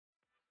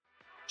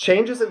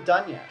Change isn't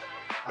done yet.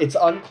 It's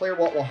unclear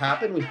what will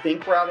happen. We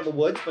think we're out of the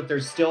woods, but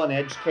there's still an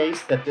edge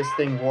case that this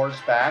thing roars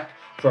back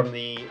from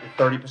the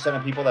 30%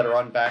 of people that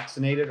are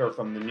unvaccinated or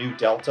from the new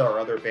Delta or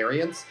other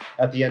variants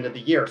at the end of the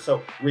year.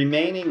 So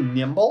remaining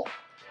nimble,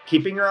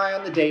 keeping your eye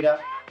on the data,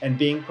 and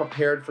being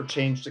prepared for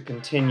change to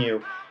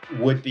continue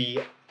would be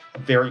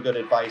very good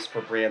advice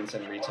for brands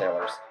and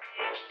retailers.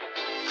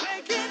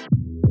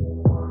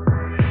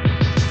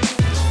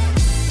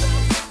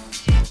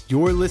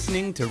 You're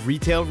listening to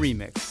Retail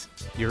Remix,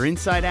 your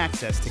inside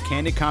access to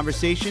candid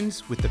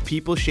conversations with the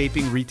people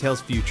shaping retail's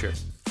future.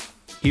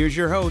 Here's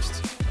your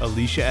host,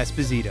 Alicia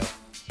Esposito.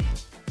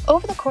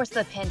 Over the course of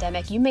the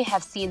pandemic, you may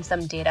have seen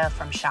some data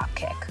from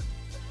Shopkick.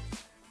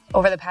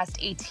 Over the past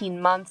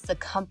 18 months, the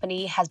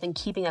company has been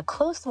keeping a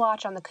close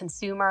watch on the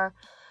consumer,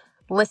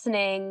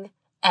 listening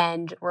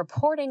and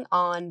reporting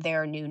on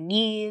their new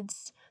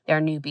needs,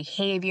 their new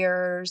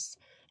behaviors,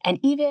 and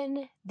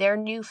even their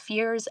new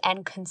fears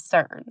and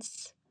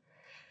concerns.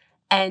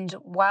 And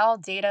while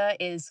data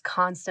is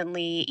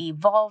constantly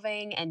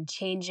evolving and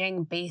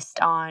changing based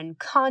on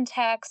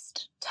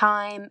context,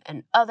 time,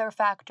 and other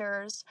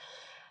factors,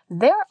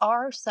 there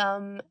are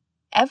some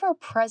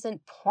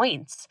ever-present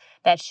points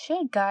that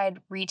should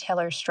guide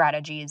retailer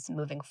strategies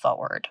moving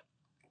forward.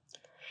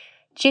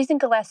 Jason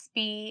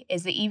Gillespie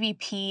is the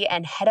EVP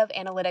and Head of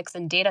Analytics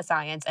and Data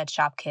Science at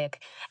Shopkick,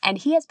 and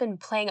he has been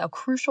playing a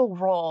crucial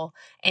role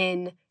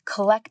in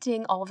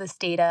collecting all this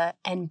data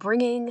and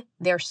bringing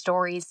their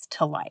stories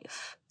to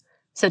life.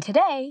 So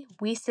today,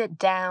 we sit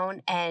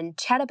down and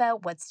chat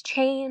about what's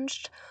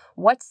changed,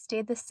 what's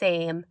stayed the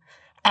same,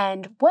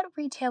 and what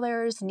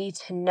retailers need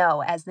to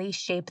know as they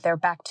shape their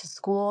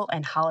back-to-school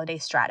and holiday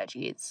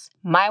strategies.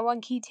 My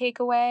one key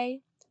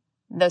takeaway,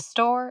 the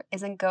store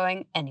isn't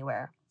going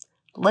anywhere.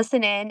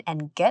 Listen in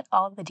and get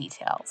all the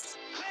details.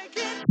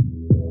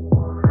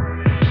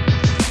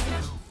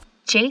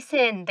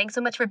 Jason, thanks so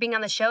much for being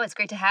on the show. It's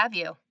great to have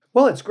you.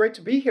 Well, it's great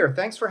to be here.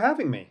 Thanks for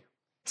having me.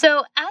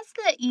 So, as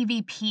the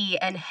EVP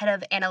and Head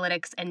of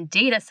Analytics and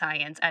Data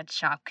Science at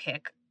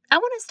Shopkick, I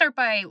want to start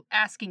by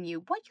asking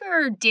you what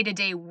your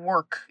day-to-day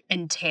work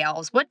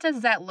entails. What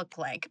does that look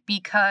like?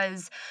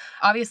 Because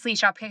obviously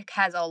Shopkick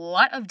has a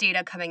lot of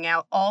data coming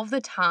out all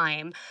the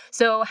time.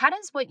 So how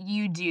does what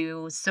you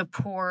do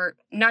support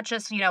not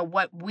just,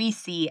 what we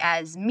see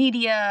as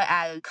media,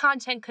 as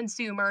content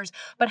consumers,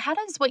 but how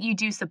does what you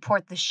do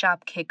support the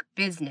Shopkick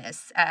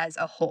business as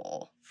a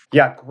whole?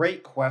 Yeah,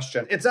 great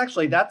question.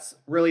 That's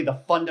really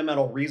the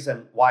fundamental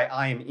reason why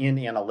I am in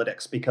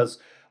analytics, because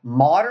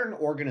modern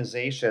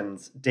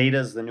organizations, data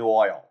is the new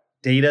oil.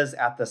 Data is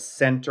at the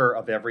center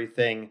of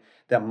everything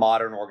that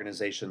modern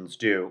organizations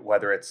do,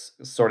 whether it's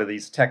sort of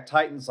these tech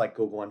titans like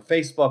Google and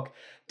Facebook,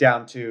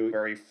 down to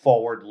very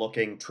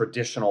forward-looking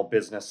traditional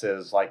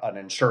businesses like an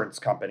insurance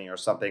company or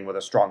something with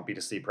a strong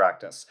B2C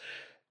practice.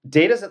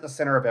 Data is at the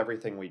center of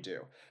everything we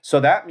do. So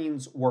that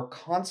means we're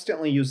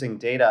constantly using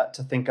data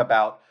to think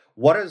about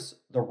what is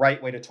the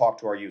right way to talk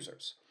to our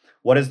users.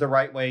 What is the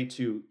right way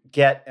to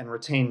get and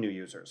retain new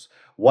users?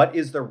 What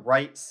is the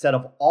right set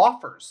of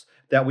offers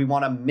that we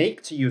want to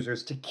make to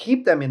users to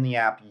keep them in the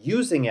app,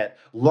 using it,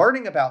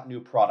 learning about new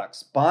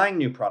products, buying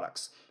new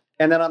products?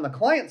 And then on the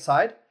client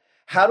side,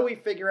 how do we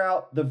figure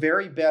out the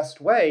very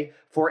best way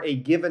for a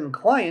given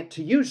client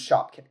to use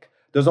Shopkick?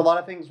 There's a lot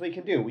of things we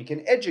can do. We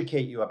can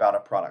educate you about a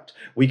product.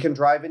 We can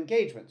drive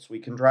engagements. We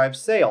can drive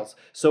sales.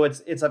 So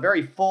it's a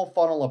very full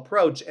funnel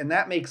approach, and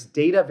that makes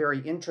data very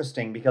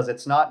interesting because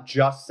it's not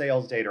just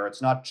sales data. It's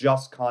not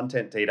just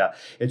content data.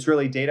 It's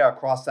really data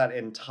across that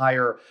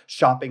entire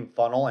shopping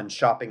funnel and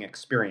shopping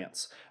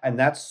experience. And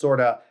that's sort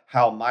of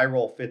how my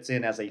role fits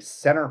in as a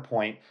center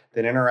point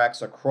that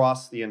interacts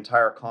across the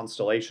entire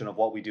constellation of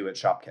what we do at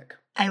Shopkick.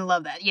 I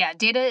love that. Yeah,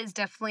 data is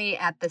definitely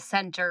at the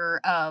center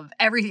of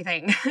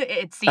everything,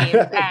 it seems.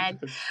 And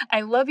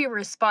I love your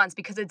response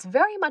because it's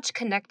very much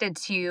connected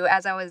to,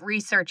 as I was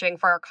researching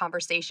for our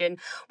conversation,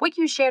 what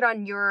you shared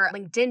on your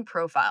LinkedIn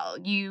profile.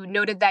 You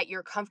noted that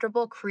you're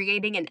comfortable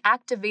creating and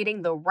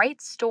activating the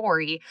right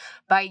story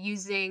by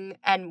using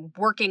and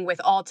working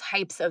with all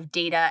types of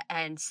data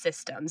and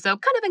systems. So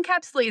kind of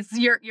encapsulates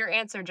your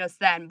answer just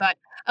then. But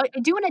I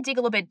do want to dig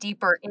a little bit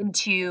deeper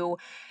into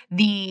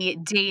the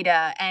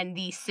data and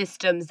the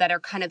systems that are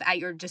kind of at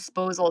your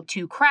disposal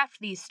to craft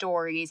these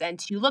stories and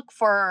to look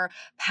for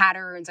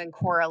patterns and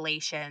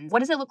correlations. What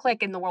does it look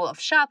like in the world of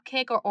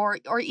Shopkick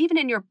or even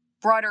in your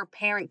broader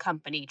parent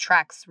company,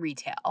 Trax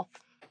Retail?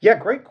 Yeah,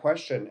 great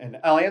question. And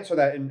I'll answer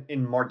that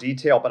in more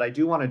detail, but I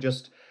do want to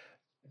just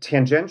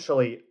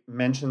tangentially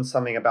mention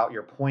something about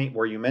your point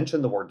where you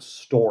mentioned the word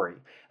story.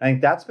 I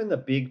think that's been the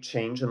big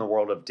change in the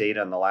world of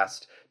data in the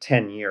last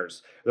 10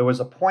 years. There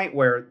was a point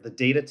where the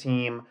data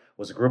team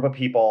was a group of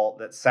people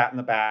that sat in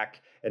the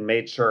back and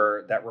made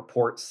sure that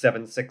report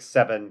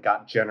 767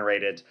 got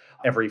generated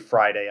every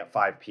Friday at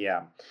 5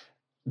 p.m.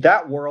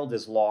 That world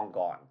is long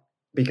gone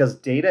because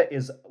data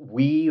is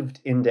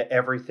weaved into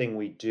everything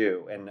we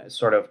do. And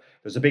sort of,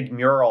 there's a big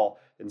mural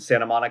in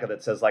Santa Monica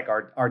that says like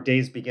our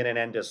days begin and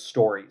end as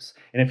stories.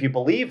 And if you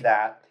believe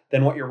that,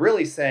 then what you're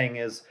really saying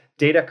is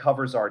Data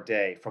covers our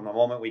day from the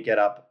moment we get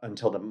up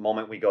until the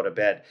moment we go to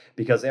bed,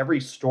 because every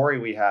story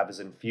we have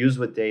is infused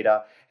with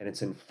data and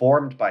it's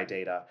informed by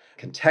data,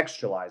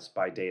 contextualized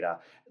by data.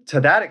 To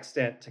that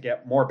extent, to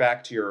get more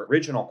back to your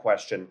original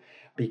question,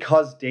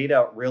 because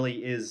data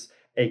really is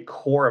a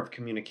core of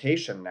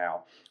communication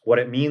now, what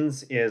it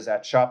means is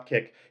at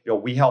Shopkick,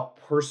 we help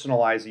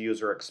personalize a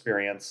user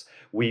experience.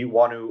 We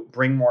want to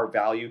bring more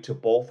value to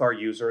both our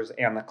users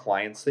and the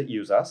clients that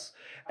use us.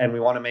 And we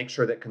want to make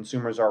sure that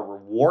consumers are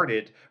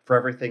rewarded for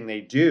everything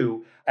they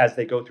do as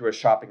they go through a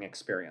shopping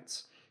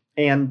experience.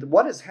 And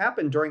what has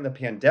happened during the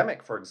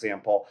pandemic, for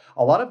example,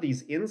 a lot of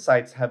these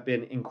insights have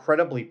been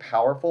incredibly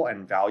powerful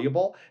and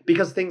valuable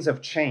because things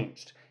have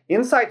changed.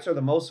 Insights are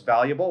the most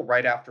valuable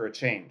right after a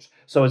change.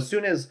 So as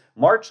soon as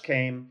March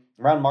came,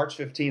 around March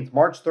 15th,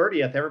 March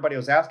 30th, everybody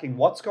was asking,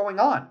 what's going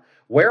on?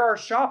 Where are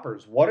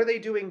shoppers? What are they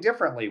doing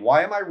differently?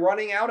 Why am I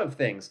running out of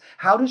things?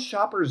 How do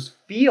shoppers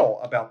feel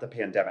about the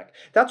pandemic?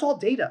 That's all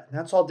data.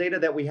 That's all data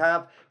that we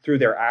have through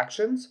their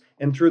actions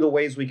and through the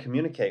ways we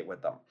communicate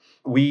with them.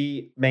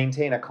 We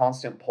maintain a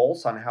constant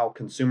pulse on how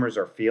consumers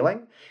are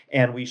feeling,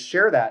 and we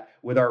share that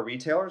with our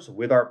retailers,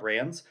 with our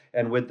brands,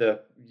 and with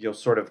the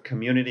sort of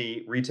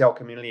community, retail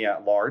community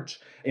at large,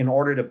 in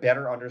order to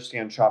better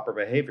understand shopper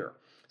behavior.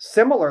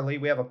 Similarly,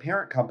 we have a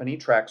parent company,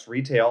 Trax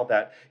Retail,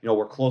 that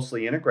we're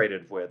closely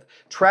integrated with.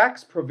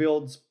 Trax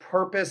provides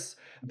purpose.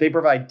 They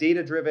provide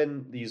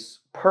data-driven, these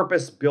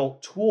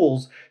purpose-built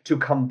tools to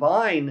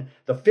combine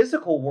the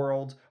physical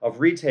world of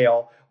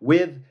retail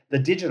with the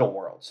digital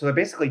world. So they're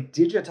basically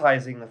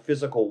digitizing the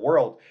physical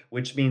world,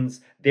 which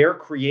means they're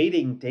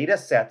creating data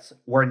sets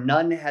where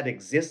none had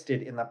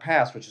existed in the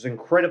past, which is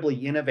incredibly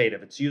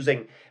innovative. It's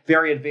using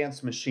very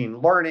advanced machine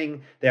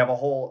learning. They have a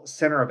whole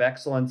center of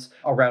excellence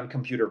around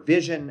computer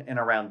vision and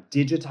around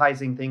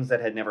digitizing things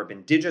that had never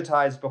been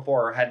digitized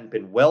before or hadn't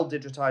been well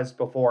digitized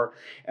before.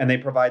 And they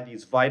provide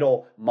these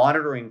vital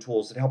monitoring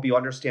tools that help you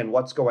understand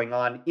what's going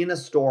on in a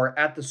store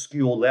at the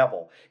SKU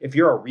level. If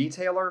you're a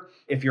retailer,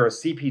 if you're a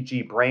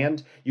CPG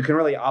brand, you can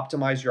really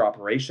optimize your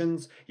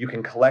operations. You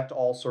can collect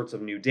all sorts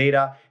of new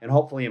data and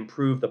hopefully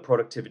improve the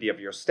productivity of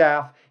your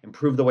staff,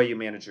 improve the way you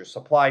manage your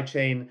supply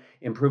chain,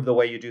 improve the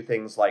way you do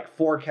things like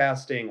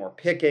forecasting or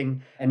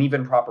picking, and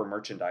even proper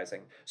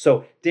merchandising.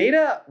 So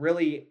data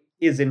really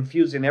is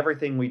infused in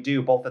everything we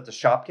do, both at the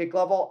Shopkick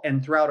level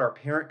and throughout our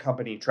parent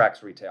company,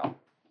 Trax Retail.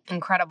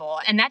 Incredible.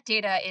 And that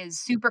data is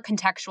super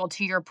contextual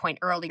to your point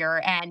earlier,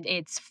 and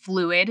it's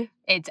fluid.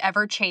 It's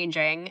ever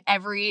changing.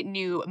 Every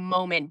new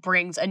moment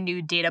brings a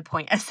new data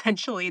point,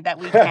 essentially, that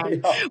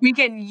we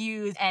can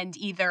use and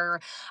either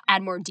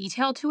add more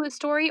detail to a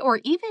story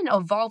or even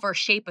evolve or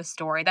shape a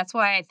story. That's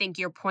why I think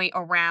your point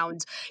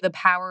around the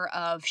power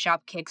of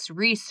Shopkick's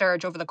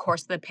research over the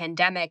course of the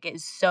pandemic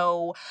is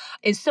so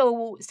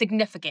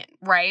significant,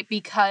 right?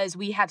 Because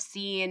we have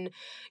seen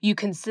you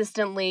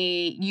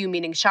consistently, you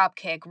meaning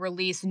Shopkick,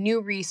 release new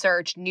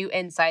research, new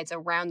insights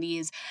around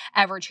these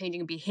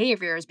ever-changing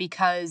behaviors,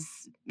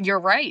 because you're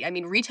right. I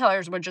mean,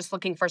 retailers were just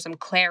looking for some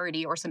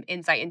clarity or some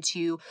insight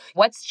into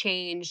what's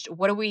changed,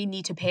 what do we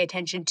need to pay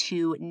attention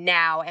to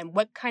now, and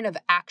what kind of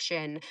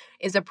action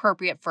is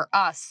appropriate for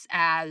us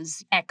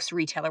as X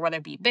retailer, whether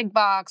it be big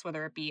box,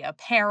 whether it be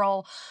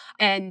apparel.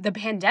 And the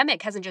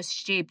pandemic hasn't just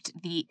shaped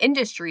the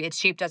industry, it's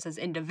shaped us as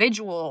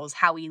individuals,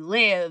 how we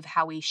live,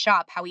 how we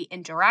shop, how we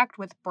interact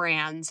with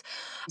brands.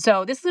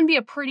 So this is going to be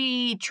a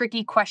pretty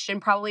tricky question,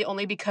 probably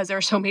only because there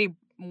are so many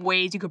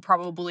ways you could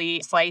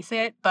probably slice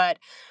it. But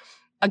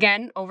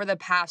again, over the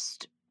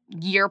past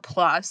year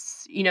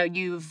plus,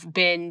 you've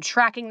been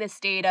tracking this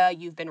data,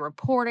 you've been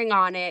reporting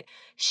on it,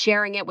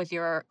 sharing it with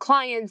your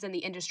clients and the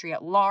industry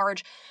at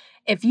large.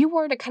 If you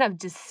were to kind of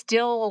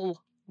distill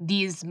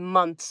these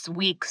months,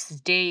 weeks,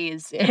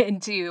 days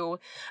into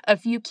a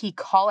few key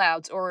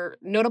callouts or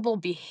notable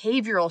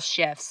behavioral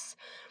shifts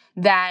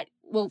that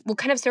will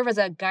kind of serve as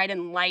a guide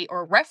and light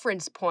or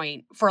reference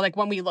point for like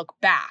when we look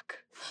back,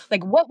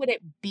 like what would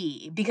it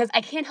be? Because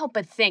I can't help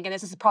but think, and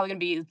this is probably going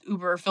to be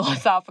uber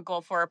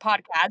philosophical for a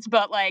podcast,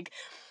 but like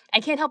I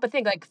can't help but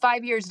think like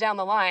 5 years down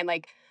the line,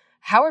 like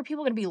how are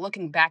people going to be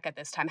looking back at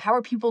this time? How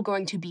are people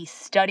going to be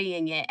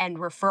studying it and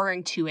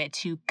referring to it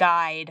to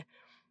guide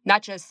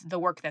not just the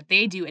work that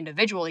they do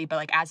individually, but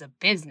like as a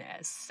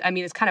business? I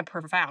mean, it's kind of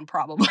profound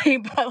probably,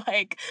 but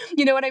like,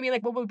 you know what I mean?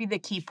 Like what would be the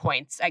key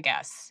points, I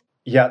guess?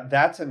 Yeah,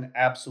 that's an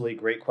absolutely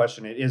great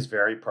question. It is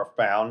very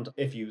profound.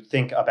 If you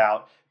think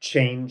about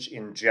change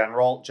in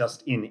general,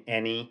 just in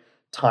any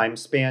time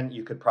span,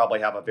 you could probably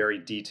have a very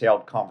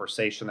detailed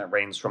conversation that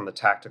ranges from the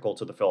tactical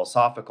to the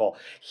philosophical.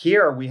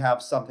 Here we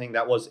have something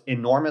that was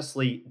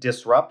enormously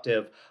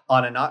disruptive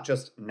on a not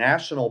just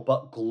national,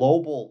 but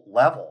global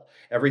level.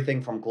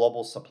 Everything from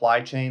global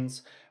supply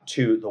chains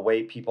to the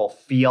way people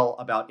feel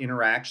about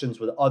interactions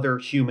with other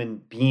human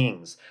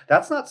beings.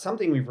 That's not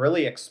something we've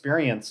really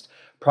experienced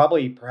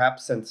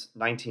perhaps since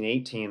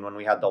 1918 when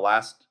we had the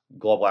last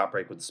global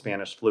outbreak with the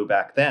Spanish flu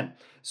back then.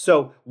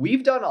 So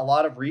we've done a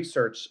lot of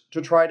research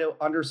to try to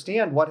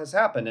understand what has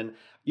happened. And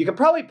you could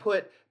probably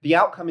put the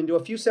outcome into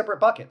a few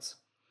separate buckets.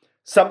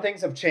 Some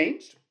things have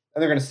changed.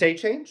 and they're going to stay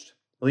changed,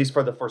 at least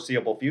for the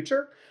foreseeable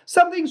future.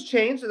 Some things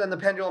changed, and then the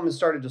pendulum has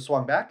started to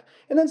swing back.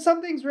 And then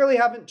some things really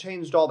haven't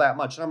changed all that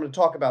much. And I'm going to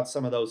talk about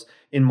some of those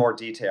in more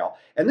detail.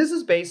 And this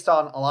is based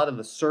on a lot of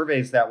the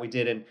surveys that we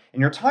did. And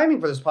your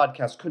timing for this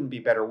podcast couldn't be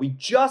better. We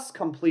just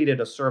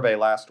completed a survey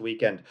last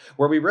weekend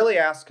where we really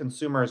asked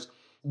consumers,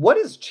 what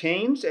has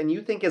changed and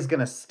you think is going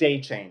to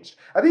stay changed?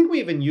 I think we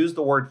even used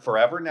the word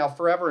forever. Now,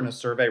 forever in a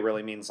survey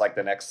really means like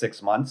the next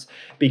 6 months,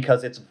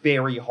 because it's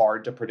very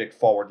hard to predict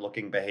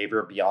forward-looking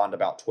behavior beyond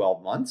about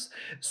 12 months.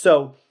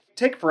 So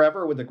take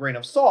forever with a grain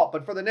of salt,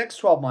 but for the next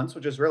 12 months,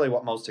 which is really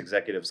what most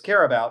executives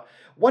care about,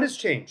 what has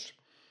changed?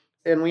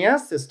 And we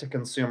asked this to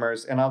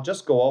consumers, and I'll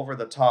just go over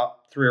the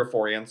top 3 or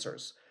 4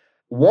 answers.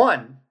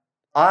 1,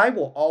 I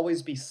will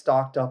always be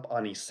stocked up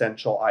on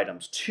essential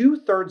items.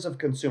 2/3 of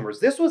consumers.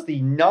 This was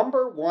the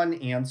number 1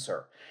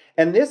 answer.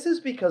 And this is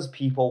because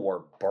people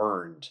were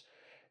burned.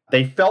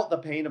 They felt the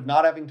pain of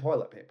not having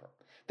toilet paper.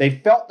 They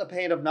felt the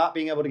pain of not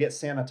being able to get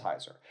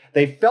sanitizer.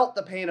 They felt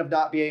the pain of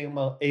not being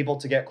able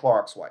to get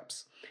Clorox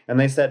wipes. And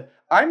they said,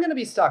 I'm going to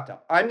be stocked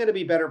up. I'm going to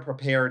be better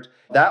prepared.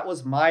 That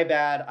was my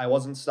bad. I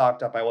wasn't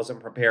stocked up. I wasn't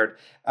prepared.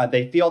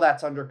 They feel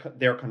that's under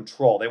their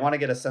control. They want to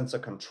get a sense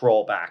of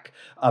control back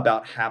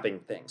about having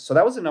things. So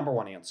that was the number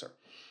 1 answer.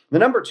 The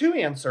number 2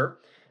 answer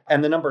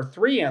and the number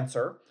 3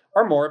 answer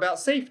are more about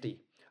safety.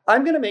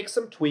 I'm going to make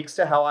some tweaks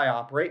to how I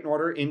operate in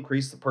order to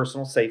increase the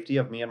personal safety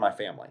of me and my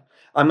family.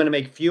 I'm going to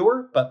make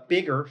fewer but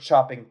bigger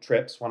shopping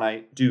trips when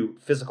I do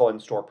physical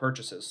in-store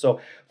purchases. So,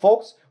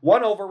 folks,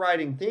 one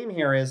overriding theme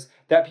here is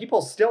that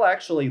people still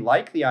actually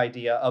like the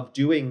idea of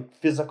doing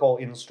physical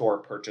in-store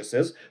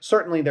purchases.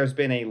 Certainly, there's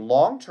been a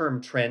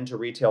long-term trend to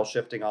retail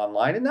shifting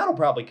online, and that'll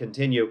probably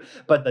continue.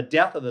 But the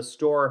death of the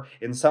store,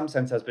 in some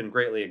sense, has been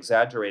greatly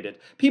exaggerated.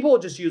 People will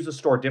just use the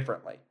store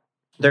differently.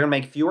 They're going to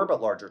make fewer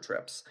but larger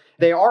trips.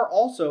 They are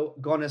also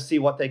going to see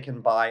what they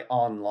can buy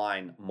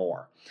online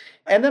more.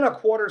 And then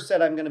 1/4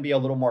 said, I'm going to be a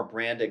little more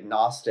brand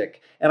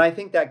agnostic. And I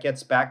think that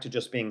gets back to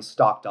just being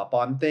stocked up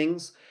on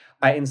things.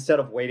 Instead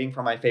of waiting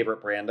for my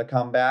favorite brand to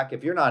come back,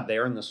 if you're not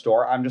there in the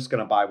store, I'm just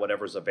going to buy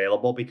whatever's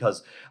available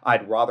because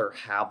I'd rather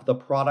have the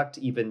product,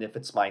 even if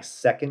it's my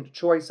second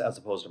choice as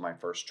opposed to my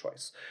first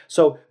choice.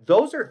 So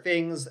those are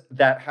things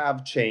that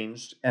have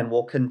changed and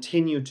will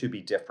continue to be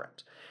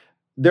different.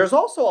 There's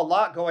also a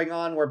lot going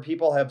on where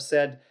people have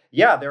said,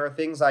 yeah, there are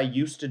things I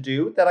used to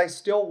do that I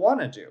still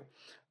want to do.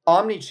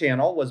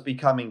 Omnichannel was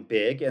becoming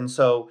big, and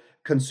so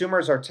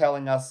consumers are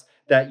telling us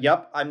that,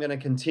 yep, I'm going to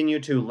continue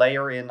to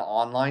layer in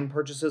online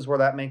purchases where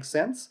that makes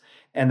sense.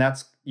 And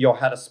that's,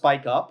 had a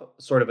spike up,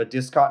 sort of a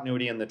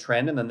discontinuity in the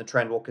trend, and then the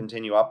trend will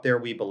continue up there,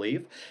 we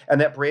believe. And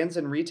that brands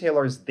and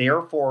retailers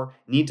therefore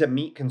need to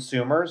meet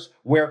consumers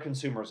where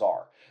consumers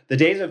are. The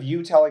days of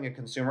you telling a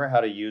consumer how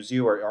to use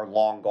you are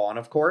long gone,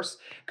 of course.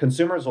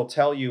 Consumers will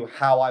tell you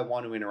how I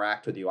want to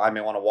interact with you. I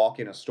may want to walk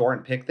in a store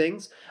and pick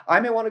things. I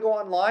may want to go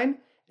online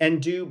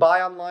and do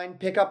buy online,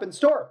 pick up in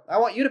store. I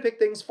want you to pick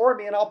things for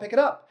me and I'll pick it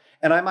up.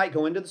 And I might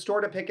go into the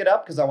store to pick it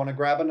up because I want to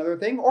grab another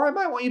thing, or I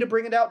might want you to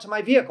bring it out to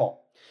my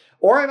vehicle.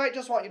 Or I might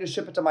just want you to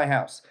ship it to my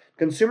house.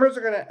 Consumers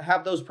are going to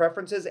have those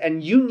preferences,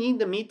 and you need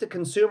to meet the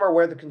consumer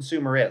where the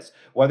consumer is.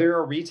 Whether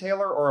you're a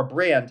retailer or a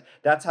brand,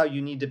 that's how you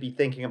need to be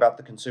thinking about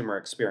the consumer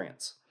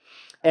experience.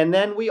 And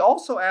then we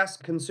also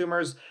ask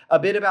consumers a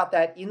bit about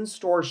that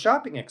in-store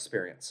shopping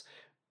experience.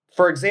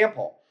 For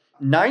example,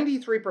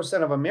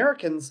 93% of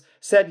Americans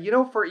said,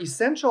 for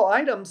essential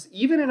items,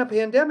 even in a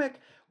pandemic,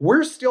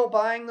 we're still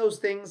buying those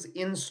things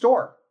in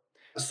store.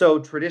 So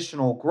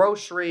traditional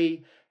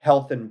grocery,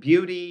 health and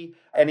beauty,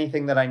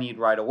 anything that I need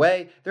right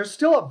away. There's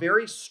still a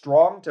very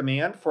strong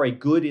demand for a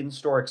good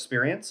in-store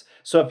experience.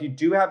 So if you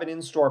do have an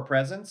in-store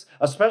presence,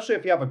 especially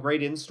if you have a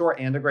great in-store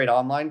and a great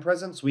online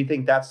presence, we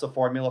think that's the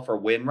formula for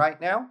win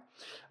right now,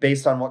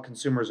 based on what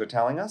consumers are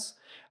telling us.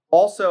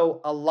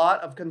 Also, a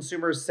lot of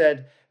consumers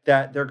said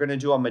that they're going to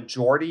do a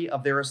majority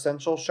of their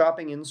essential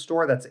shopping in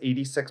store. That's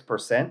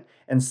 86%.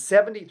 And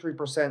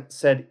 73%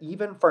 said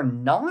even for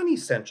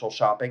non-essential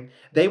shopping,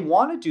 they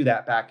want to do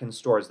that back in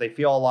stores. They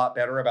feel a lot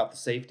better about the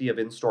safety of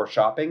in-store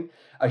shopping.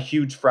 A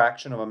huge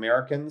fraction of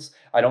Americans,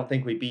 I don't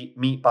think we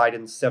meet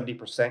Biden's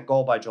 70%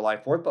 goal by July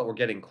 4th, but we're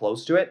getting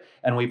close to it.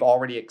 And we've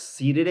already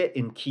exceeded it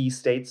in key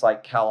states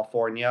like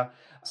California,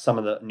 some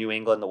of the New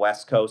England, the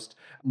West Coast.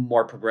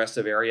 More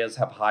progressive areas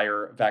have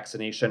higher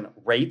vaccination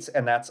rates,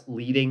 and that's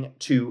leading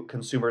to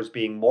consumers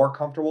being more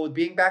comfortable with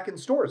being back in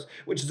stores,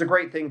 which is a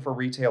great thing for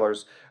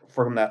retailers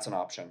for whom that's an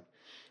option.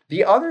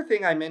 The other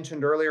thing I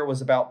mentioned earlier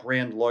was about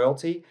brand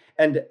loyalty,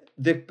 and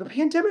the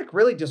pandemic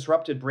really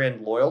disrupted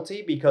brand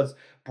loyalty because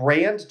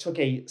brand took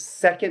a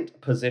second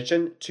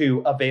position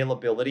to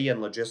availability and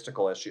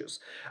logistical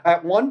issues.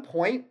 At one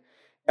point,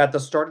 at the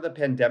start of the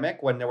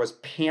pandemic, when there was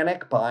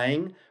panic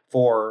buying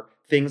for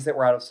things that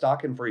were out of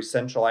stock. And for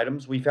essential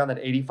items, we found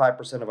that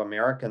 85% of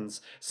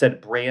Americans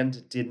said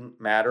brand didn't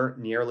matter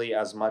nearly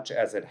as much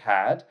as it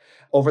had.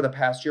 Over the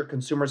past year,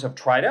 consumers have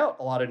tried out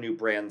a lot of new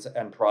brands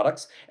and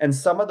products, and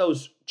some of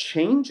those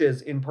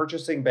changes in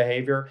purchasing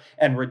behavior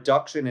and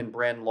reduction in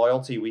brand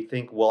loyalty, we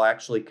think will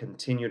actually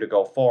continue to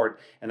go forward.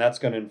 And that's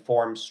going to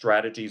inform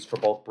strategies for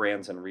both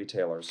brands and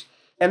retailers.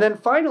 And then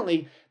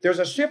finally, there's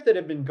a shift that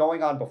had been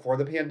going on before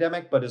the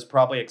pandemic, but is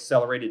probably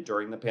accelerated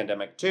during the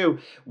pandemic too.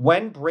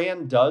 When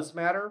brand does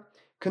matter,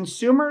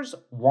 consumers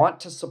want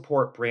to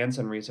support brands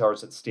and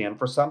retailers that stand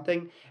for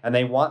something, and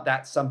they want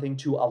that something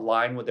to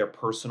align with their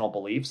personal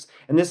beliefs.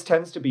 And this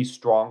tends to be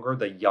stronger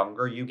the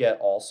younger you get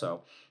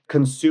also.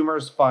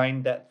 Consumers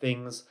find that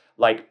things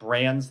like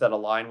brands that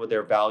align with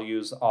their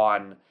values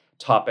on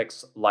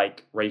topics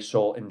like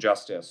racial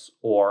injustice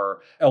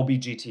or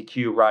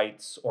LGBTQ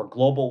rights or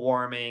global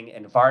warming,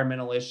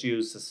 environmental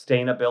issues,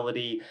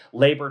 sustainability,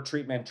 labor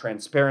treatment,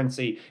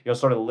 transparency,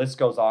 sort of the list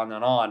goes on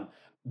and on.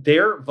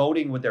 They're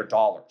voting with their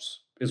dollars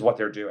is what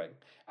they're doing.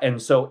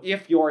 And so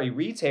if you're a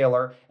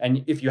retailer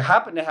and if you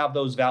happen to have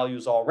those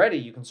values already,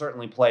 you can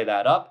certainly play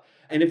that up.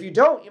 And if you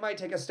don't, you might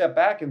take a step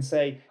back and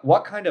say,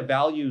 what kind of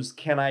values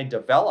can I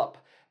develop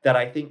that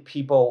I think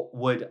people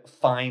would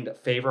find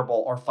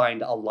favorable or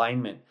find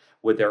alignment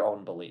with their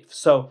own beliefs?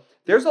 So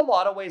there's a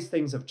lot of ways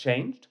things have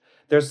changed.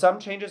 There's some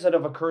changes that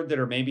have occurred that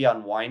are maybe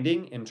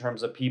unwinding in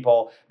terms of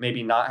people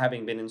maybe not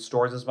having been in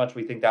stores as much.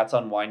 We think that's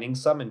unwinding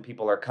some and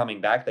people are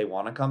coming back. They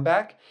want to come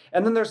back.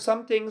 And then there's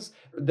some things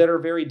that are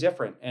very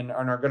different and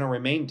are going to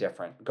remain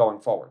different going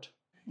forward.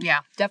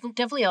 Yeah,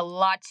 definitely a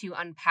lot to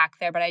unpack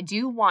there, but I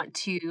do want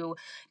to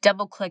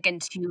double click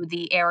into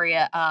the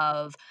area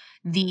of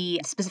the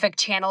specific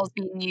channels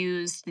being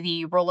used,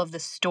 the role of the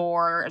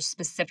store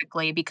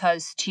specifically,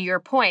 because to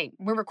your point,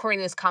 we're recording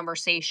this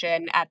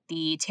conversation at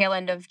the tail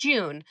end of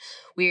June.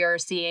 We are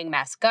seeing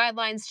mask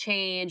guidelines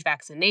change,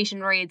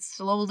 vaccination rates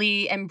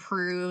slowly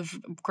improve.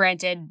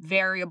 Granted,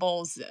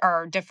 variables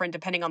are different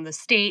depending on the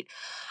state.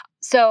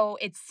 So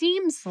it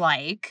seems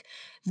like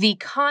the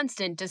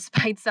constant,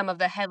 despite some of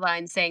the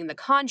headlines saying the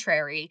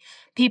contrary,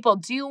 people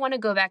do want to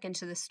go back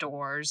into the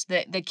stores.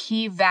 The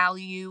key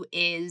value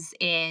is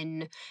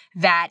in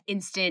that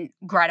instant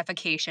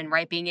gratification,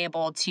 right? Being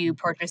able to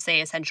purchase,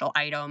 say, essential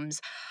items.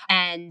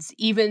 And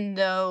even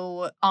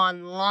though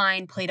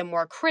online played a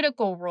more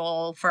critical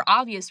role for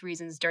obvious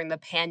reasons during the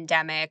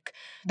pandemic,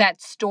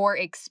 that store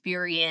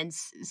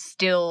experience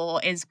still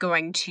is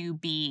going to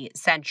be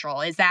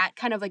central. Is that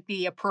kind of like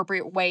the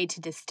appropriate way to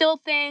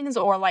distill things?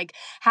 Or like,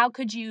 how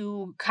could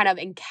you kind of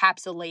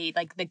encapsulate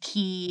like the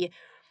key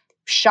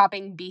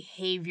shopping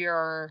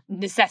behavior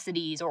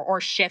necessities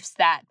or shifts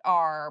that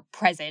are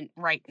present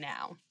right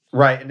now?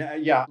 Right.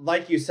 And yeah,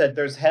 like you said,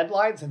 there's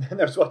headlines and then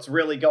there's what's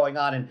really going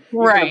on. And you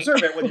can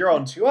observe it with your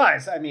own two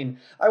eyes. I mean,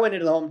 I went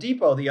into the Home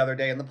Depot the other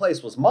day and the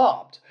place was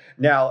mobbed.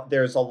 Now,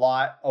 there's a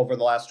lot over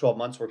the last 12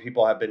 months where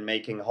people have been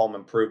making home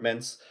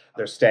improvements.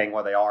 They're staying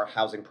where they are.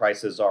 Housing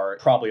prices are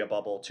probably a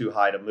bubble too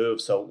high to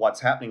move. So what's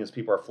happening is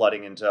people are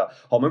flooding into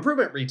home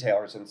improvement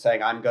retailers and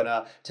saying, I'm going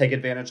to take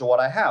advantage of what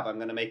I have. I'm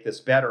going to make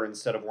this better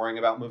instead of worrying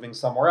about moving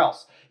somewhere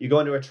else. You go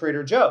into a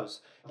Trader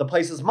Joe's, the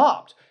place is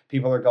mobbed.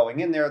 People are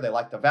going in there. They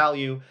like the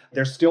value.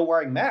 They're still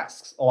wearing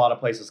masks. A lot of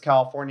places.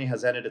 California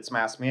has ended its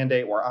mask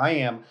mandate where I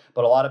am,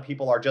 but a lot of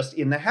people are just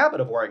in the habit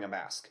of wearing a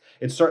mask.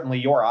 It's certainly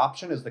your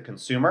option as the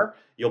consumer.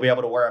 You'll be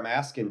able to wear a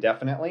mask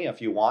indefinitely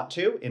if you want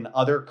to. In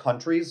other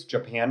countries,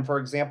 Japan, for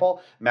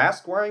example,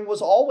 mask wearing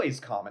was always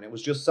common. It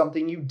was just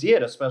something you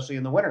did, especially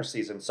in the winter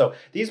season. So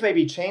these may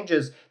be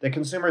changes that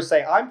consumers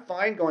say, I'm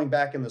fine going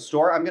back in the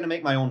store. I'm going to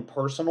make my own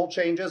personal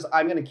changes.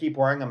 I'm going to keep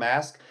wearing a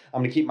mask.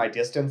 I'm going to keep my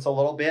distance a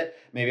little bit.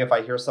 Maybe if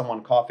I hear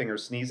someone coughing or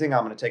sneezing,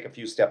 I'm going to take a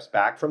few steps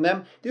back from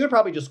them. These are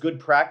probably just good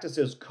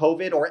practices,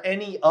 COVID or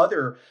any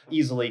other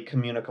easily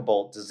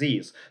communicable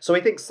disease. So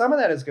I think some of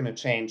that is going to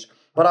change.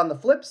 But on the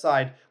flip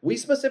side, we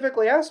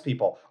specifically asked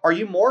people, are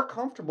you more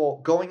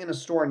comfortable going in a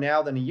store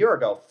now than a year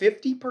ago?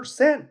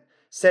 50%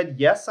 said,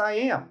 yes, I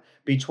am.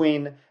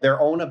 Between their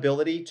own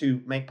ability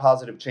to make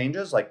positive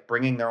changes, like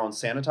bringing their own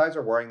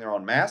sanitizer, wearing their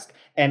own mask,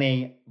 and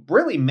a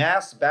really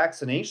mass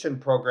vaccination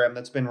program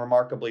that's been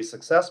remarkably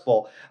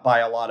successful by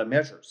a lot of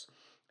measures.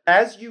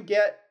 As you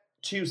get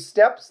to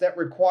steps that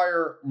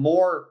require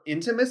more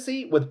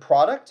intimacy with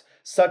product,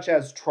 such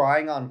as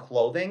trying on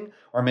clothing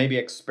or maybe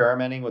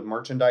experimenting with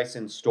merchandise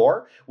in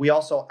store, we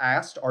also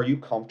asked, are you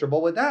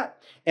comfortable with that?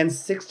 And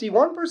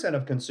 61%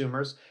 of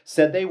consumers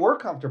said they were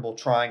comfortable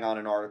trying on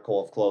an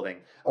article of clothing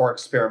or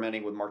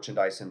experimenting with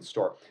merchandise in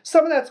store.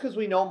 Some of that's because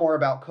we know more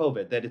about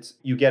COVID, that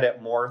you get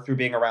it more through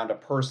being around a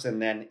person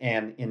than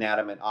an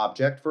inanimate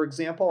object, for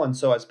example. And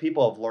so as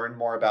people have learned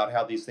more about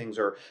how these things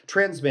are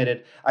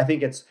transmitted, I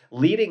think it's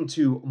leading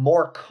to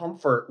more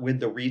comfort with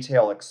the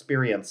retail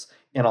experience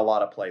in a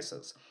lot of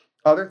places.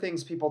 Other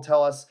things people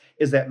tell us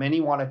is that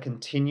many want to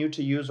continue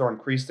to use or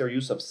increase their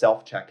use of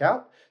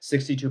self-checkout,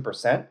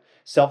 62%.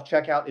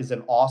 Self-checkout is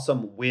an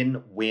awesome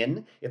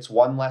win-win. It's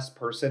one less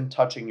person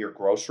touching your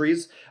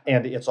groceries,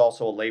 and it's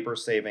also a labor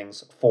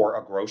savings for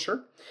a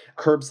grocer.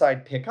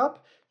 Curbside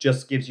pickup,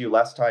 just gives you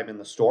less time in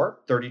the store.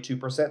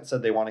 32%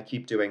 said they want to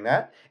keep doing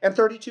that. And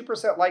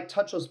 32% like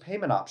touchless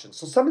payment options.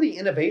 So some of the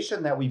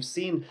innovation that we've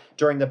seen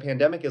during the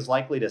pandemic is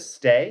likely to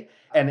stay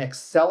and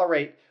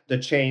accelerate the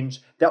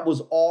change that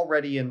was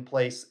already in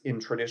place in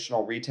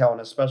traditional retail,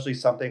 and especially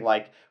something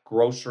like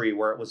grocery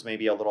where it was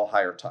maybe a little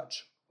higher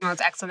touch. Oh,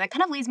 that's excellent. That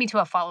kind of leads me to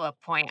a follow-up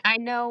point. I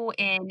know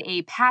in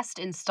a past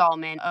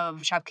installment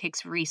of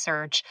Shopkick's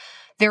research,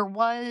 there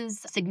was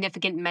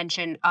significant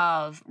mention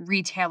of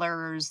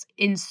retailers'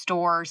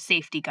 in-store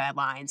safety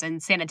guidelines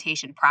and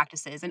sanitation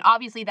practices. And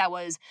obviously that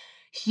was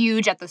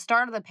huge at the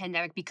start of the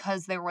pandemic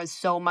because there was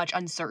so much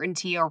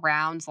uncertainty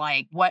around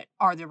like what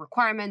are the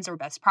requirements or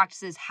best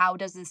practices? How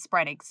does this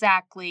spread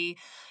exactly?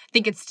 I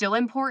think it's still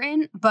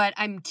important, but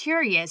I'm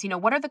curious,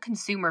 what are the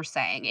consumers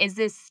saying? Is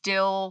this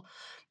still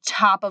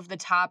top of the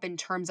top in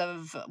terms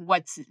of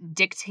what's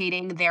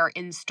dictating their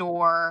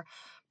in-store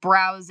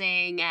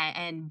browsing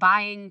and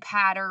buying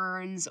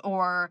patterns,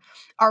 or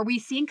are we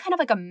seeing kind of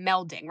like a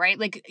melding, right?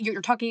 Like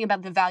you're talking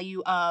about the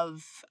value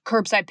of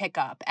curbside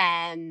pickup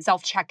and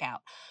self-checkout.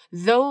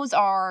 Those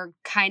are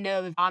kind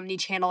of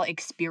omni-channel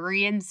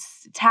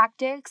experience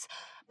tactics,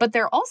 but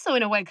they're also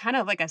in a way kind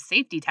of like a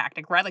safety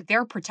tactic, right? Like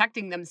they're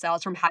protecting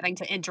themselves from having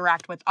to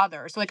interact with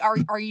others. So like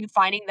are you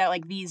finding that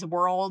like these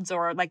worlds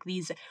or like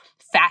these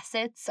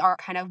facets are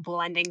kind of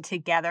blending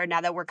together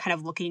now that we're kind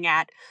of looking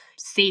at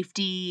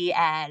safety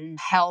and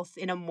health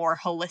in a more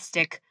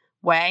holistic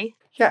way?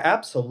 Yeah,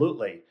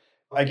 absolutely.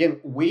 Again,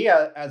 we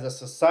as a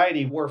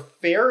society were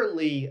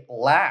fairly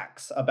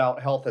lax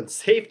about health and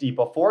safety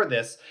before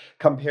this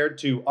compared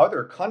to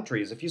other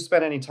countries. If you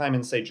spend any time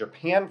in, say,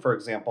 Japan, for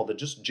example, the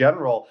just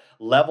general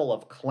level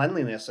of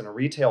cleanliness in a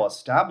retail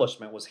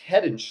establishment was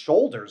head and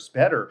shoulders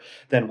better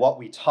than what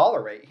we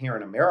tolerate here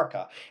in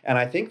America. And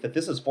I think that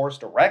this has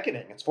forced a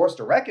reckoning. It's forced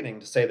a reckoning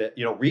to say that,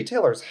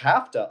 retailers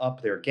have to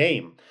up their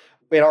game.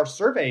 And our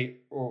survey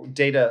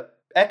data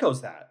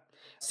echoes that.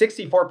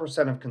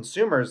 64% of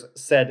consumers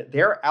said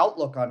their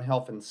outlook on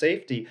health and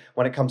safety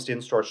when it comes to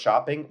in-store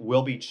shopping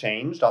will be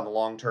changed on the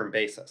long-term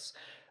basis.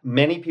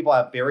 Many people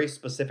have very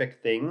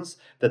specific things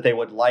that they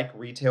would like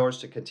retailers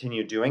to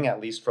continue doing,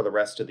 at least for the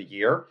rest of the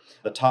year.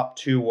 The top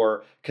two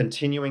were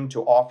continuing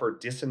to offer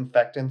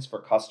disinfectants for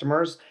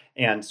customers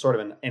and sort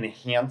of an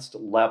enhanced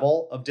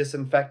level of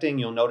disinfecting.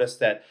 You'll notice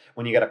that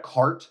when you get a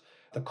cart,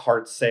 the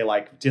carts say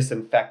like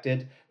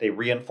disinfected. They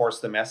reinforce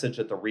the message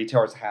that the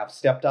retailers have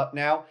stepped up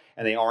now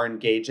and they are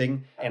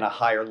engaging in a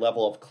higher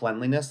level of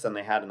cleanliness than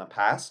they had in the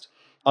past.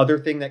 Other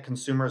thing that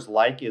consumers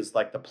like is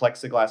like the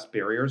plexiglass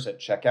barriers at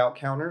checkout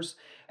counters.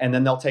 And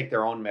then they'll take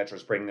their own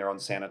measures, bring their own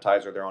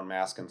sanitizer, their own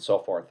mask, and so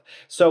forth.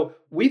 So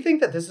we think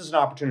that this is an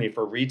opportunity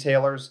for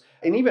retailers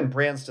and even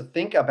brands to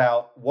think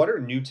about what are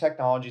new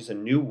technologies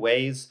and new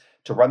ways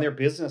to run their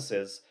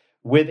businesses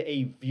with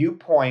a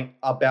viewpoint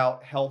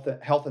about health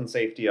and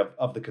safety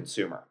of the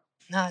consumer.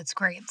 No, that's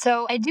great.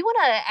 So I do want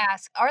to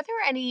ask, are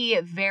there any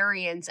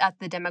variants at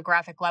the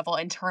demographic level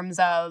in terms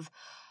of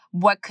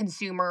what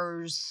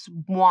consumers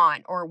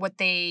want or what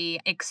they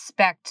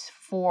expect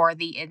for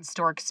the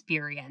in-store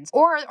experience?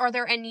 Or are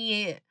there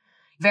any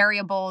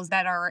variables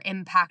that are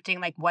impacting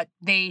like what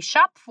they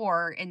shop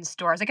for in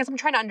stores? I guess I'm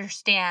trying to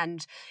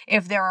understand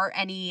if there are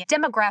any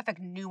demographic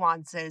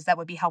nuances that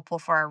would be helpful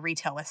for our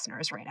retail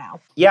listeners right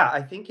now. Yeah,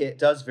 I think it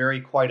does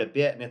vary quite a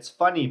bit. And it's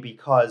funny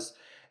because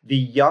the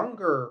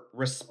younger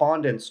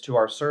respondents to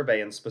our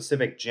survey, in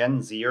specific Gen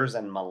Zers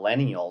and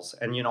millennials,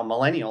 and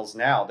millennials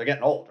now, they're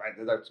getting old, right?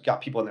 They've got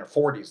people in their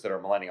 40s that are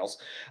millennials.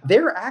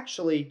 They're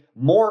actually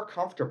more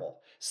comfortable.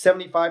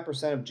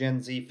 75% of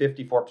Gen Z,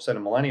 54%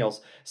 of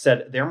millennials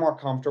said they're more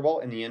comfortable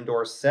in the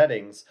indoor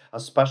settings,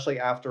 especially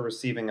after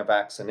receiving a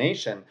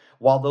vaccination,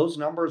 while those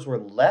numbers were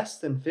less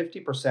than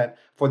 50%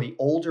 for the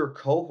older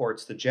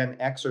cohorts, the Gen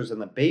Xers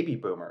and the baby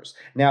boomers.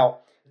 Now,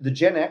 the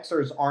Gen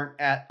Xers aren't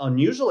at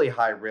unusually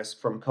high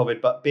risk from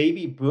COVID, but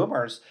baby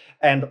boomers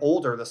and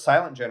older, the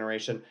silent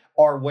generation,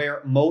 are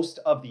where most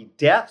of the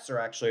deaths are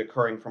actually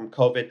occurring from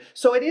COVID.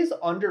 So it is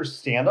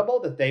understandable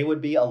that they would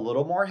be a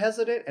little more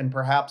hesitant and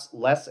perhaps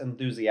less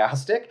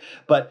enthusiastic.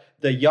 But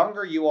the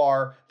younger you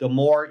are, the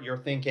more you're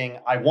thinking,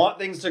 I want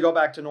things to go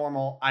back to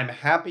normal. I'm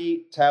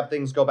happy to have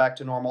things go back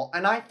to normal.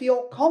 And I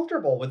feel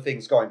comfortable with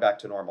things going back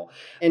to normal.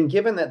 And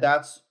given that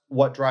that's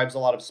what drives a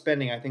lot of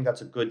spending, I think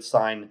that's a good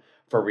sign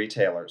for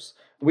retailers.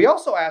 We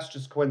also asked,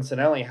 just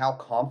coincidentally, how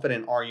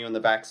confident are you in the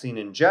vaccine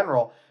in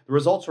general? The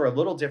results are a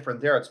little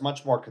different there. It's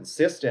much more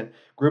consistent.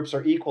 Groups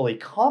are equally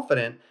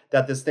confident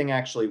that this thing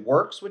actually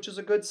works, which is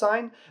a good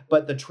sign.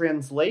 But the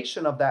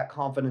translation of that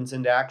confidence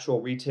into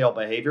actual retail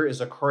behavior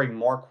is occurring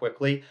more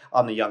quickly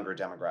on the younger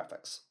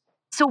demographics.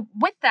 So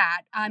with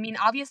that, I mean,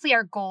 obviously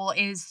our goal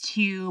is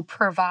to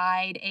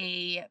provide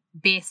a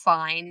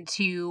baseline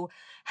to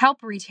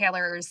help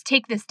retailers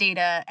take this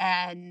data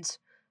and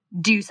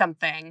do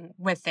something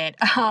with it.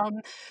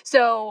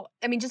 So,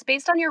 I mean, just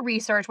based on your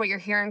research, what you're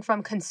hearing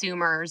from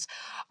consumers,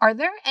 are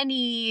there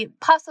any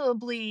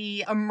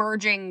possibly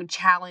emerging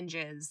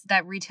challenges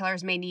that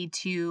retailers may need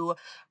to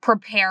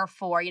prepare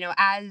for,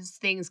 as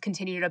things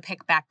continue to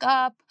pick back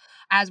up,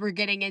 as we're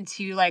getting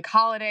into like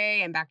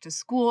holiday and back to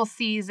school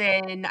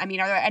season? I mean,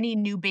 are there any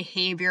new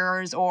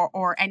behaviors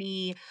or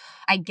any,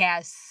 I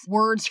guess,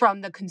 words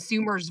from the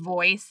consumer's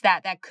voice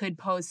that could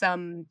pose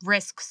some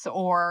risks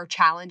or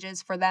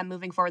challenges for them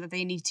moving forward that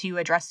they need to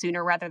address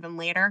sooner rather than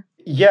later?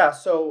 Yeah.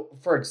 So,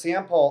 for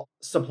example,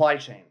 supply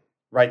chain,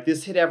 right?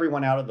 This hit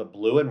everyone out of the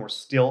blue, and we're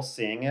still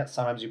seeing it.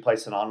 Sometimes you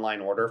place an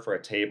online order for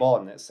a table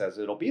and it says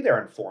it'll be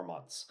there in 4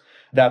 months.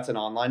 That's an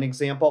online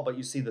example, but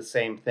you see the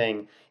same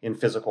thing in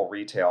physical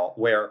retail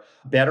where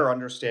better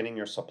understanding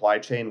your supply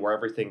chain, where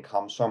everything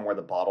comes from, where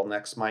the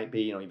bottlenecks might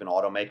be. Even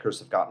automakers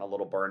have gotten a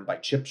little burned by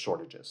chip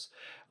shortages.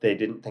 They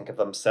didn't think of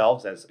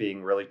themselves as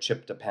being really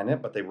chip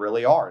dependent, but they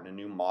really are in a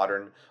new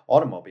modern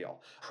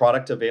automobile.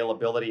 Product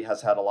availability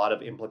has had a lot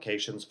of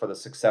implications for the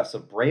success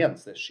of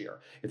brands this year.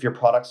 If your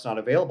product's not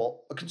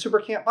available, a consumer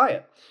can't buy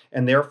it.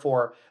 And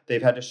therefore,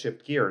 they've had to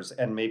shift gears,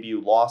 and maybe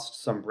you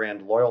lost some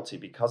brand loyalty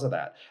because of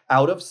that.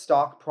 Out of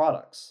stock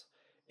products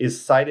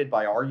is cited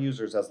by our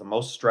users as the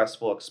most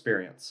stressful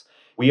experience.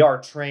 We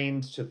are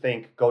trained to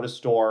think, go to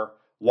store,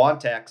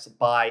 want X,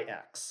 buy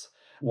X.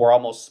 We're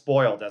almost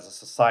spoiled as a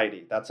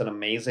society. That's an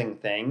amazing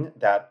thing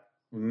that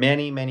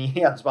many, many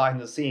hands behind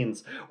the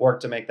scenes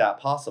work to make that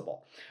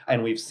possible.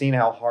 And we've seen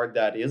how hard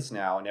that is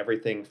now, and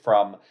everything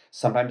from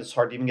sometimes it's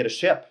hard to even get a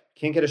ship.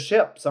 Can't get a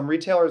ship. Some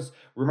retailers,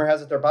 rumor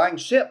has it, they're buying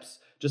ships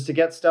just to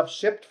get stuff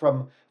shipped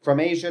from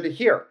Asia to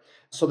here.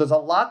 So there's a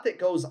lot that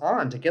goes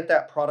on to get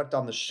that product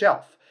on the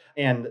shelf.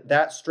 And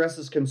that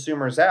stresses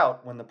consumers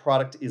out when the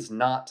product is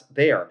not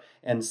there.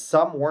 And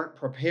some weren't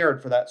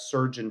prepared for that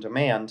surge in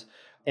demand.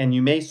 And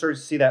you may start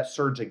to see that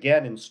surge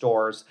again in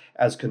stores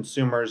as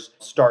consumers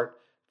start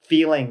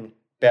feeling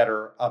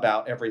better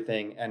about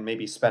everything and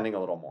maybe spending a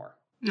little more.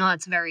 No,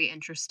 that's very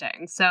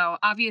interesting. So,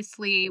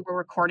 obviously, we're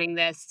recording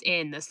this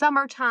in the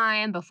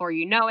summertime. Before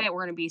you know it,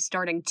 we're going to be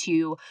starting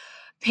to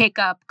pick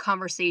up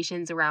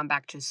conversations around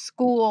back to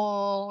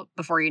school.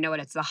 Before you know it,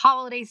 it's the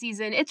holiday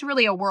season. It's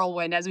really a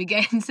whirlwind as we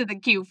get into the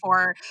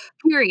Q4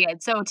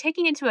 period. So,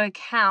 taking into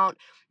account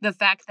the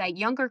fact that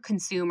younger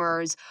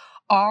consumers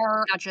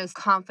are not just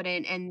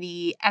confident in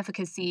the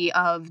efficacy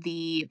of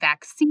the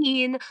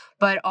vaccine,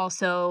 but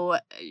also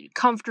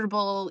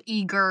comfortable,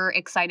 eager,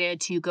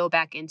 excited to go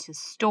back into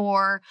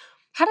store.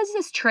 How does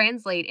this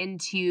translate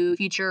into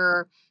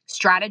future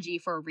strategy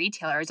for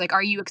retailers? Like,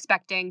 are you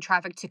expecting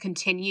traffic to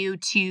continue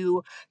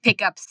to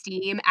pick up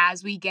steam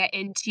as we get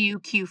into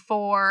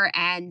Q4?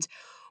 And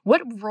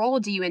what role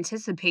do you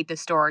anticipate the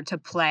store to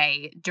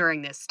play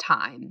during this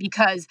time?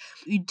 Because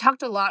you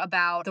talked a lot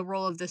about the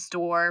role of the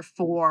store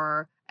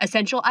for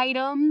essential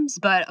items,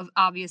 but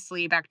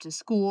obviously back to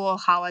school,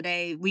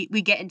 holiday, we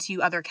get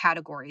into other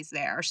categories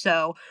there.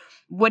 So,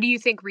 what do you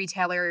think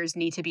retailers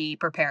need to be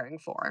preparing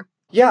for?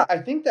 Yeah, I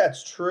think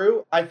that's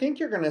true. I think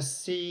you're going to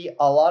see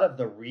a lot of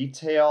the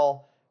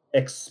retail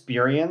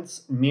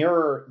experience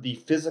mirror the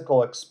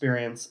physical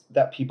experience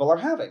that people are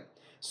having.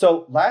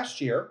 So last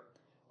year,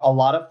 a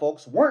lot of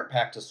folks weren't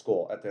back to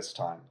school at this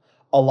time.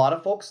 A lot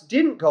of folks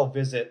didn't go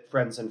visit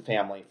friends and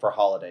family for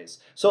holidays.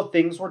 So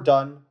things were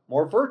done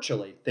more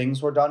virtually,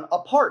 things were done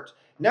apart.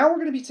 Now we're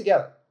going to be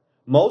together.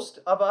 Most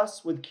of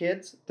us with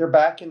kids, they're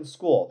back in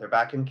school. They're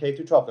back in K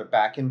through 12. They're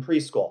back in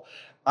preschool.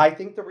 I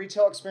think the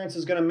retail experience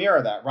is going to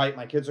mirror that, right?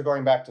 My kids are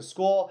going back to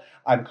school.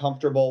 I'm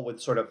comfortable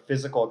with sort of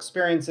physical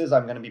experiences.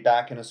 I'm going to be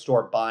back in a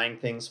store buying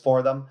things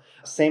for them.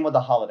 Same with the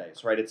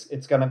holidays, right?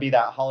 It's going to be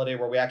that holiday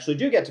where we actually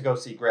do get to go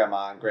see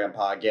grandma and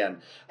grandpa again.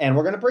 And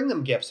we're going to bring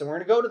them gifts and we're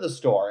going to go to the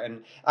store.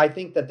 And I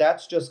think that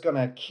that's just going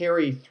to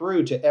carry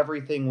through to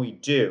everything we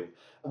do.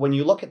 When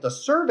you look at the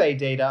survey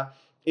data,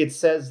 it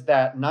says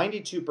that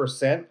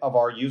 92% of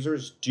our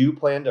users do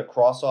plan to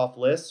cross off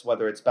lists,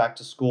 whether it's back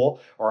to school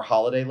or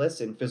holiday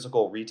lists in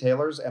physical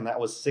retailers. And that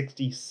was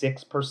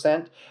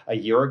 66% a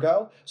year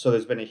ago. So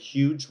there's been a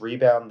huge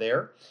rebound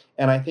there.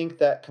 And I think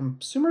that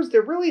consumers,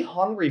 they're really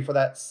hungry for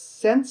that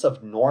sense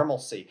of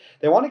normalcy.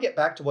 They want to get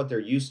back to what they're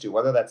used to,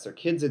 whether that's their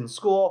kids in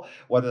school,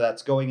 whether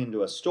that's going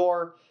into a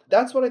store.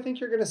 That's what I think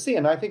you're going to see.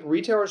 And I think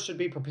retailers should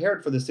be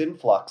prepared for this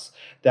influx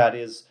that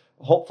is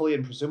hopefully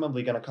and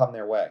presumably going to come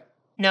their way.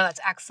 No,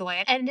 that's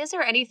excellent. And is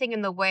there anything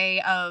in the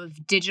way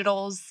of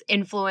digital's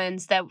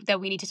influence that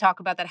we need to talk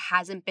about that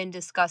hasn't been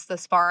discussed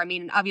thus far? I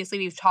mean, obviously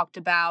we've talked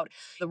about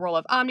the role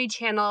of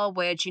omnichannel,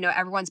 which,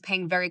 everyone's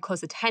paying very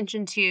close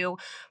attention to.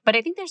 But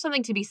I think there's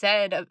something to be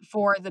said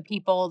for the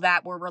people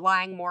that were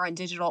relying more on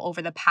digital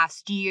over the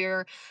past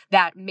year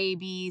that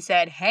maybe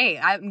said, hey,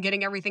 I'm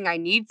getting everything I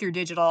need through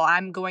digital.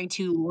 I'm going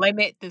to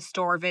limit the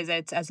store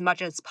visits as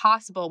much as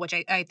possible, which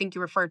I think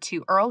you referred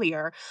to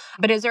earlier.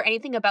 But is there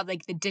anything about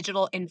like the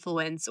digital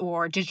influence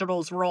or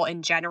digital's role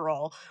in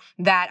general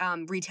that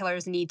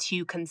retailers need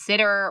to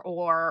consider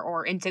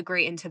or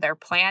integrate into their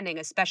planning,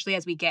 especially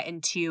as we get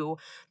into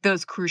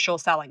those crucial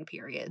selling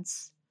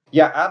periods?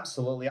 Yeah,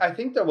 absolutely. I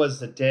think there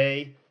was a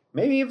day,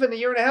 maybe even a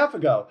year and a half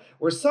ago,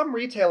 where some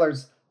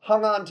retailers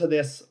hung on to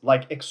this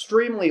like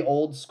extremely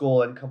old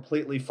school and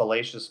completely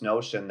fallacious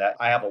notion that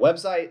I have a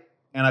website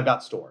and I've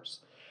got stores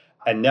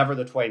and never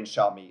the twain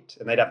shall meet.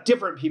 And they'd have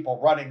different people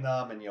running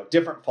them and,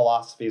 different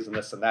philosophies and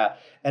this and that.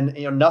 And,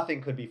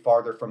 nothing could be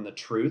farther from the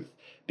truth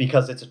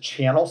because it's a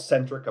channel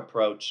centric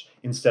approach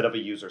instead of a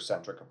user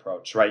centric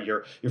approach, right?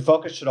 Your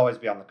focus should always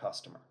be on the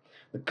customer.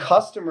 The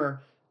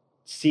customer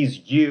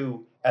sees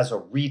you as a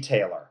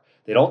retailer.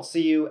 They don't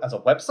see you as a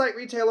website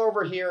retailer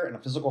over here and a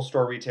physical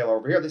store retailer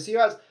over here. They see you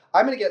as,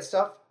 I'm going to get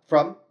stuff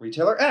from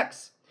retailer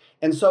X.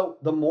 And so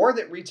the more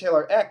that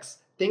retailer X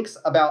thinks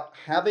about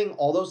having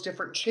all those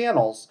different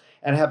channels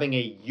and having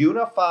a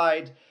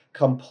unified,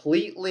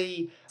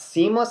 completely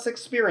seamless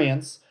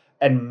experience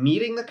and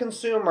meeting the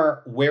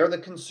consumer where the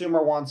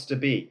consumer wants to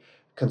be.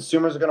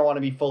 Consumers are going to want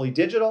to be fully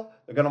digital.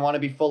 They're going to want to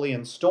be fully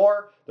in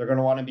store. They're going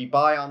to want to be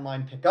buy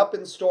online, pick up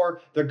in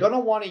store. They're going to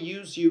want to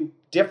use you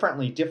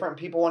differently. Different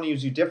people want to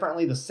use you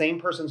differently. The same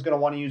person's going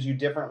to want to use you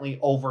differently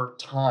over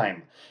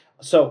time.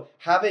 So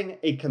having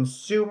a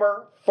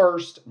consumer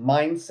first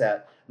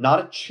mindset,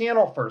 not a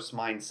channel first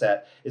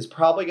mindset, is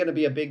probably going to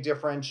be a big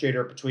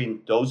differentiator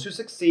between those who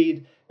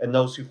succeed and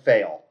those who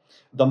fail.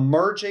 The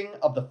merging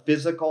of the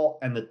physical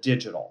and the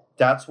digital.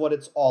 That's what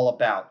it's all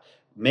about.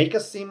 Make a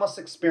seamless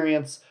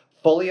experience,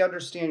 fully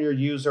understand your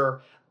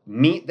user,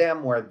 meet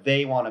them where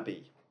they want to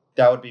be.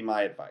 That would be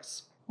my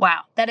advice.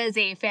 Wow, that is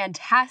a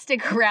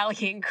fantastic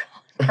rallying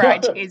cry,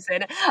 Jason.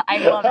 I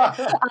love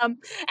it.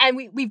 And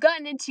we've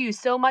gotten into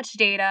so much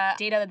data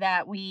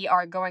that we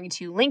are going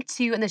to link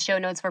to in the show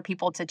notes for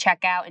people to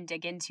check out and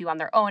dig into on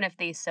their own if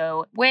they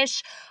so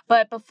wish.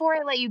 But before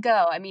I let you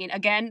go, I mean,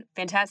 again,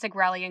 fantastic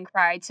rallying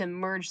cry to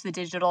merge the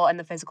digital and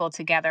the physical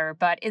together.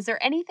 But is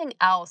there anything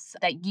else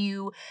that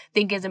you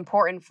think is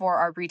important for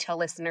our retail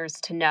listeners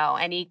to know?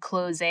 Any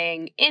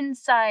closing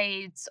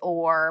insights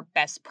or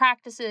best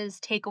practices,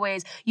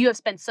 takeaways? You have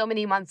spent so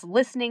many months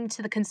listening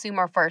to the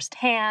consumer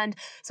firsthand.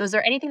 So is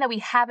there anything that we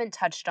haven't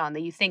touched on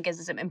that you think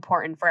is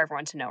important for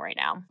everyone to know right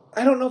now?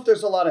 I don't know if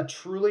there's a lot of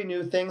truly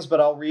new things,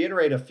 but I'll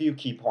reiterate a few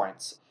key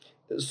points.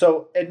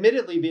 So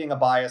admittedly, being a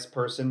biased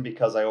person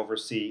because I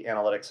oversee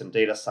analytics and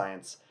data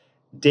science,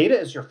 data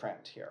is your friend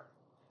here.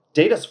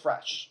 Data's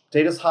fresh.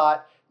 Data's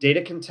hot.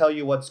 Data can tell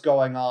you what's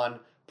going on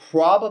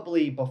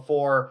probably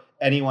before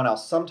anyone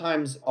else.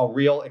 Sometimes a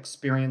real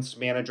experienced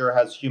manager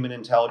has human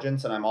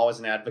intelligence, and I'm always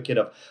an advocate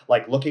of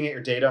like looking at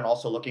your data and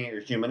also looking at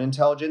your human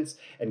intelligence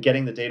and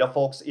getting the data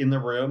folks in the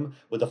room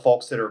with the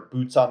folks that are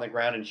boots on the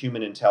ground and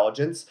human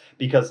intelligence.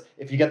 Because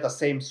if you get the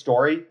same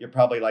story, you're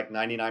probably like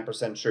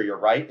 99% sure you're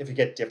right. If you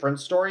get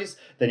different stories,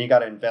 then you got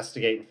to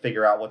investigate and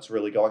figure out what's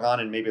really going on,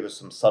 and maybe there's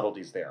some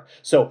subtleties there.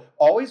 So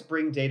always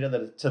bring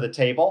data to the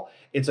table.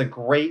 It's a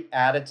great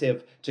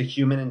additive to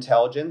human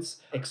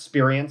intelligence,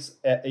 experience,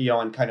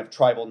 and kind of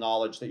tribal knowledge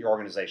that your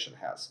organization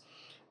has.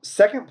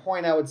 Second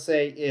point I would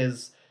say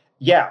is,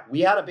 yeah,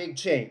 we had a big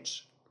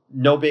change.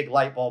 No big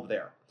light bulb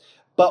there.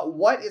 But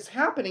what is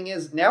happening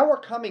is now we're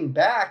coming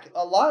back.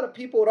 A lot of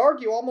people would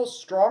argue almost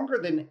stronger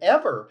than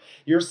ever.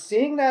 You're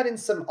seeing that in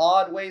some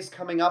odd ways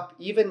coming up,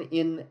 even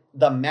in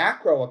the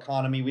macro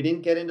economy. We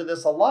didn't get into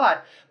this a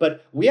lot,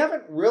 but we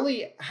haven't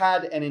really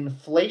had an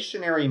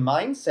inflationary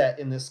mindset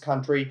in this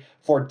country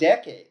for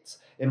decades.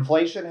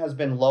 Inflation has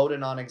been low to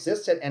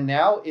non-existent, and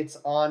now it's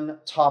on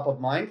top of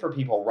mind for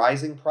people,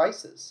 rising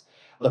prices.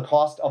 The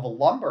cost of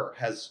lumber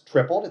has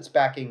tripled. It's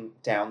backing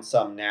down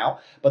some now,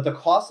 but the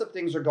cost of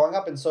things are going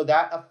up. And so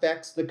that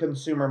affects the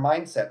consumer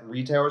mindset.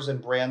 Retailers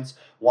and brands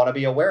want to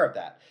be aware of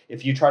that.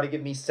 If you try to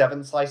give me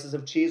 7 slices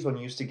of cheese when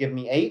you used to give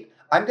me 8,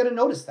 I'm going to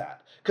notice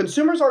that.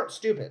 Consumers aren't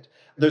stupid.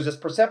 There's this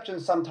perception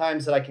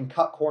sometimes that I can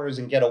cut corners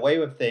and get away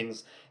with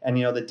things. And,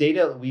 the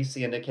data that we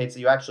see indicates that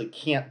you actually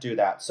can't do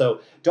that.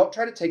 So don't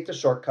try to take the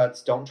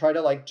shortcuts. Don't try to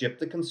gyp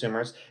the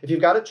consumers. If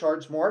you've got to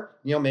charge more,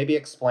 maybe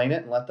explain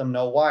it and let them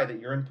know why, that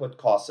your input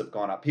costs have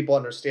gone up. People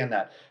understand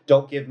that.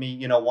 Don't give me,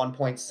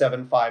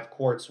 1.75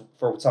 quarts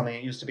for something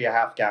that used to be a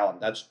half gallon.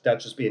 That's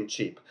just being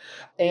cheap.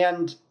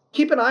 And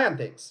keep an eye on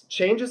things.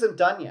 Change isn't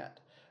done yet.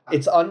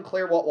 It's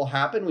unclear what will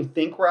happen. We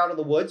think we're out of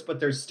the woods, but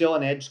there's still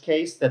an edge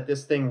case that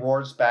this thing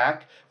roars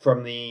back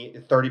from the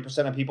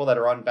 30% of people that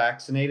are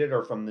unvaccinated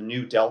or from the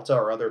new Delta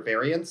or other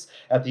variants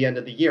at the end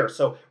of the year.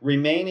 So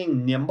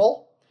remaining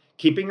nimble,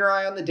 keeping your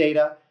eye on the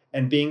data,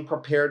 and being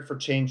prepared for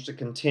change to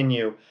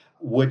continue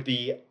would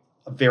be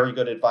very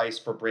good advice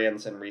for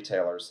brands and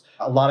retailers.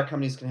 A lot of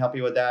companies can help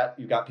you with that.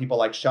 You've got people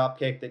like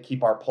Shopkick that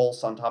keep our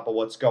pulse on top of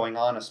what's going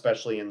on,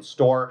 especially in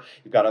store.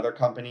 You've got other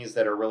companies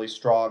that are really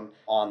strong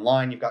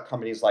online. You've got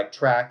companies like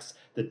Trax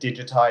that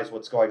digitize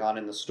what's going on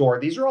in the store.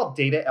 These are all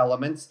data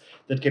elements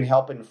that can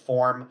help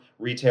inform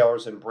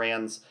retailers and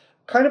brands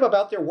kind of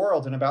about their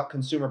world and about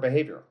consumer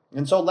behavior.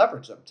 And so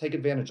leverage them, take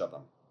advantage of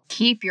them.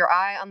 Keep your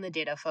eye on the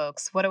data,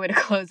 folks. What a way to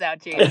close out,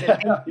 Jason.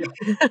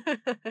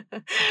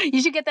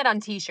 You should get that on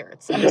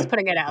t-shirts. I'm just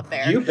putting it out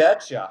there. You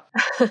betcha.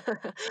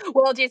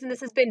 Well, Jason,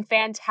 this has been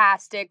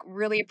fantastic.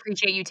 Really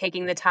appreciate you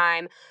taking the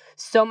time.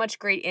 So much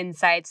great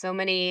insight, so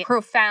many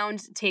profound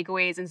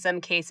takeaways in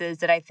some cases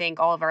that I think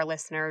all of our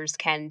listeners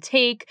can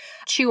take,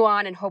 chew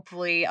on, and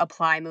hopefully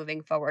apply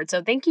moving forward.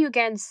 So thank you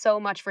again so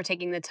much for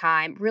taking the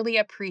time. Really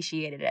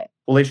appreciated it.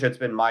 Alicia, it's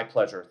been my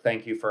pleasure.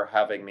 Thank you for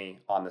having me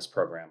on this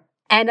program.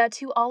 And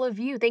to all of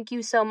you, thank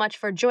you so much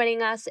for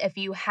joining us. If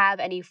you have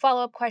any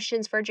follow-up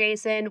questions for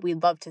Jason,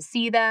 we'd love to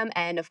see them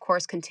and, of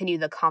course, continue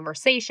the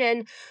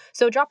conversation.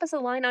 So drop us a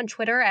line on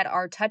Twitter at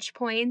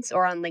 @OurTouchPoints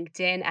or on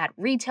LinkedIn at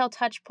Retail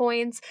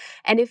Touchpoints.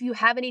 And if you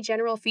have any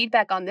general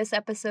feedback on this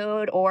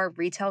episode or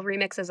Retail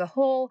Remix as a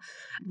whole,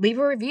 leave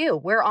a review.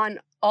 We're on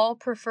all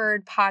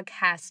preferred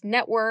podcast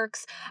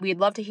networks. We'd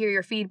love to hear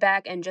your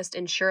feedback and just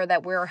ensure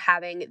that we're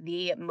having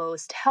the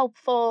most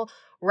helpful,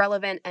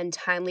 relevant, and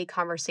timely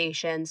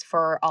conversations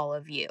for all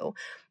of you.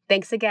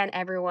 Thanks again,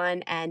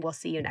 everyone, and we'll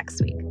see you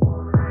next week.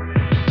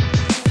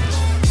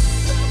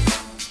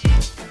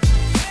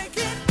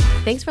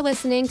 Thanks for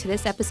listening to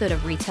this episode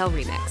of Retail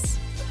Remix.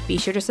 Be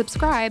sure to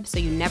subscribe so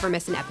you never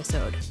miss an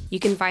episode. You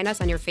can find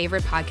us on your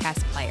favorite podcast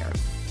player.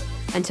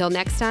 Until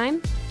next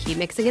time, keep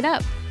mixing it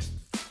up.